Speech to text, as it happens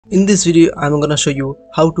In this video, I'm gonna show you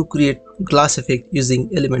how to create glass effect using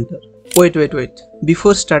Elementor. Wait.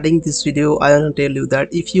 Before starting this video, I wanna tell you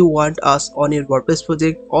that if you want us on your WordPress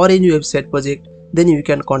project or any website project, then you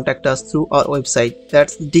can contact us through our website,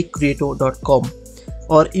 that's DCreato.com,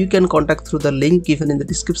 or you can contact through the link given in the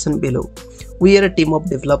description below. We are a team of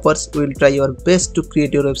developers who will try our best to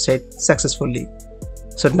create your website successfully.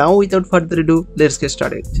 So now without further ado, let's get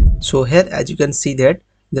started. So here, as you can see that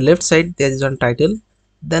the left side there is one title,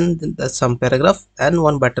 then there's some paragraph and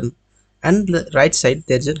one button, and the right side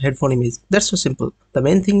there's a headphone image. That's so simple. The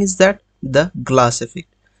main thing is that the glass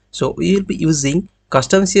effect. So we will be using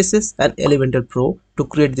custom CSS and Elementor Pro to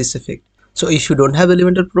create this effect. So if you don't have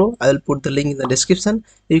Elementor Pro, I will put the link in the description.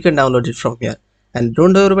 You can download it from here. And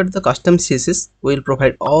don't worry about the custom CSS. We will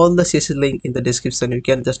provide all the CSS link in the description. You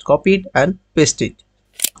can just copy it and paste it.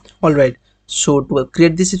 Alright, so to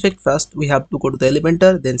create this effect, first we have to go to the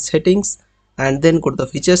Elementor, then settings, and then go to the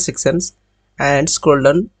features sections and scroll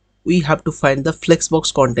down. We have to find the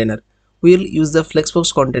flexbox container. We will use the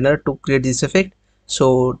flexbox container to create this effect.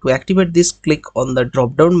 So to activate this, click on the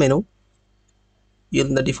drop down menu.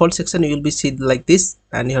 In the default section you will be seen like this,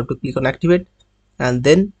 and you have to click on activate and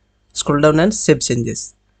then scroll down and save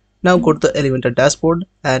changes. Now go to the Elementor dashboard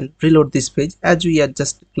and reload this page, as we had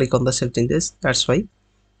just click on the save changes, that's why.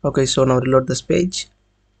 Okay, so now reload this page,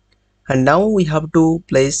 and now we have to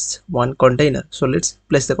place one container. So let's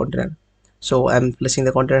place the container. So I'm placing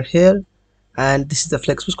the container here, and this is the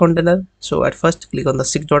flexbox container. So at first click on the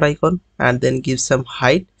 6 dot icon and then give some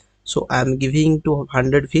height. So I'm giving to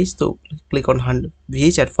 100 VH, so click on 100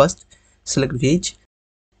 VH at first, select VH,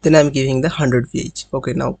 then I'm giving the 100 VH.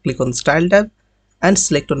 Okay, now click on the style tab and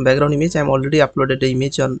select on background image. I'm already uploaded the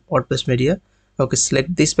image on WordPress media. Okay,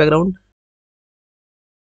 select this background,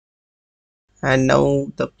 and now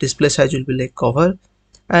the display size will be like cover,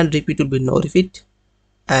 and repeat will be no repeat,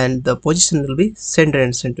 and the position will be center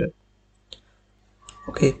and center.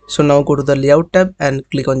 Okay, so now go to the layout tab and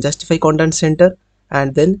click on justify content center,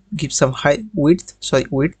 and then give some width.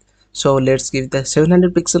 So let's give the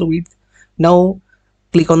 700 pixel width. Now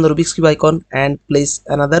click on the Rubik's cube icon and place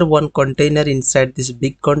another one container inside this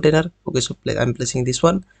big container. Okay, so I'm placing this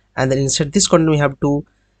one, and then inside this container we have to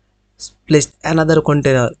place another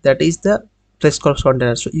container, that is the flexbox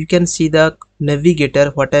container. So you can see the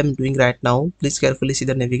navigator, what I'm doing right now. Please carefully see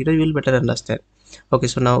the navigator, you will better understand. Okay,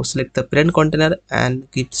 so now select the parent container and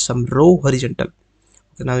give some row horizontal.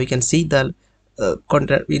 Okay, now we can see the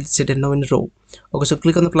container will set it now in row. Okay, so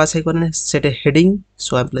click on the plus icon and set a heading.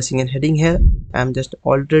 So I'm placing a heading here. I'm just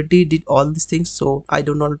already did all these things, so I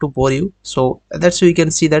don't want to bore you. So that's why you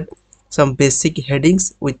can see that some basic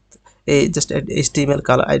headings with just an HTML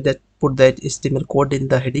color. I just put that HTML code in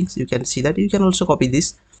the headings. You can see that. You can also copy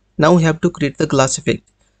this. Now we have to create the glass effect.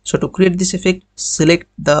 So to create this effect, select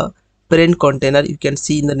the parent container. You can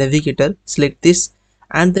see in the navigator, select this,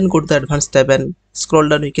 and then go to the advanced tab and scroll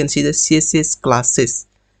down. You can see the CSS classes.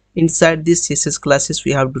 Inside this CSS classes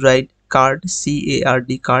we have to write card,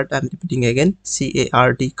 C-A-R-D, card. I'm repeating again,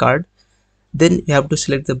 C-A-R-D, card. Then you have to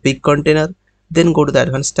select the big container, then go to the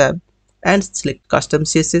advanced tab and select custom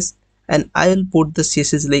CSS, and I will put the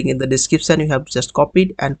CSS link in the description. You have to just copy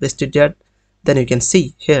it and paste it there. Then you can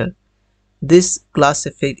see here this glass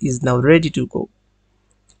effect is now ready to go.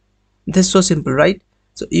 This is so simple, right?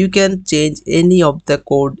 So you can change any of the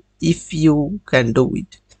code if you can do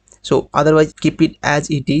it. So otherwise keep it as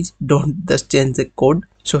it is, don't just change the code.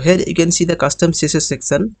 So here you can see the custom CSS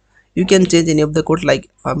section. You can change any of the code, like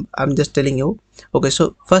I'm just telling you. Okay,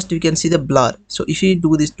 so first you can see the blur. So if you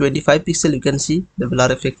do this 25 pixel, you can see the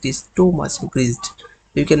blur effect is too much increased.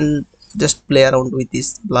 You can just play around with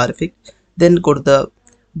this blur effect. Then go to the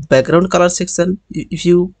background color section. If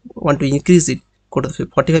you want to increase it, go to the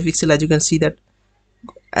 45 pixel, as you can see that,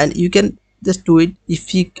 and you can just do it.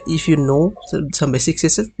 If you know some basic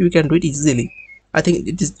CSS, you can do it easily. I think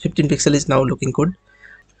it is 15 pixel is now looking good.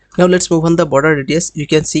 Now let's move on the border radius. You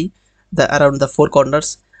can see the around the 4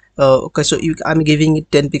 corners. Okay, so I'm giving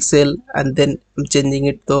it 10 pixel and then I'm changing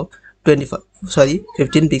it to 15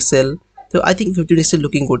 pixel. So I think 15 pixel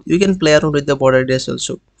looking good. You can play around with the border radius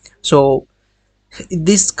also. So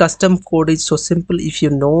this custom code is so simple. If you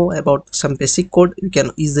know about some basic code, you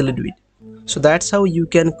can easily do it. So that's how you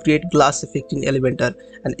can create glass effect in Elementor.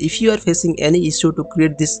 And if you are facing any issue to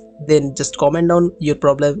create this, then just comment down your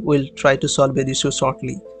problem. We'll try to solve the issue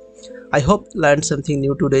shortly. I hope you learned something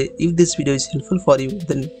new today. If this video is helpful for you,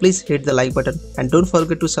 then please hit the like button and don't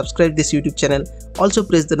forget to subscribe this YouTube channel. Also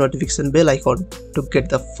press the notification bell icon to get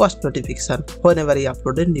the first notification whenever I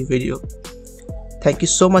upload a new video. Thank you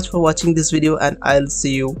so much for watching this video, and I'll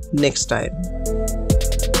see you next time.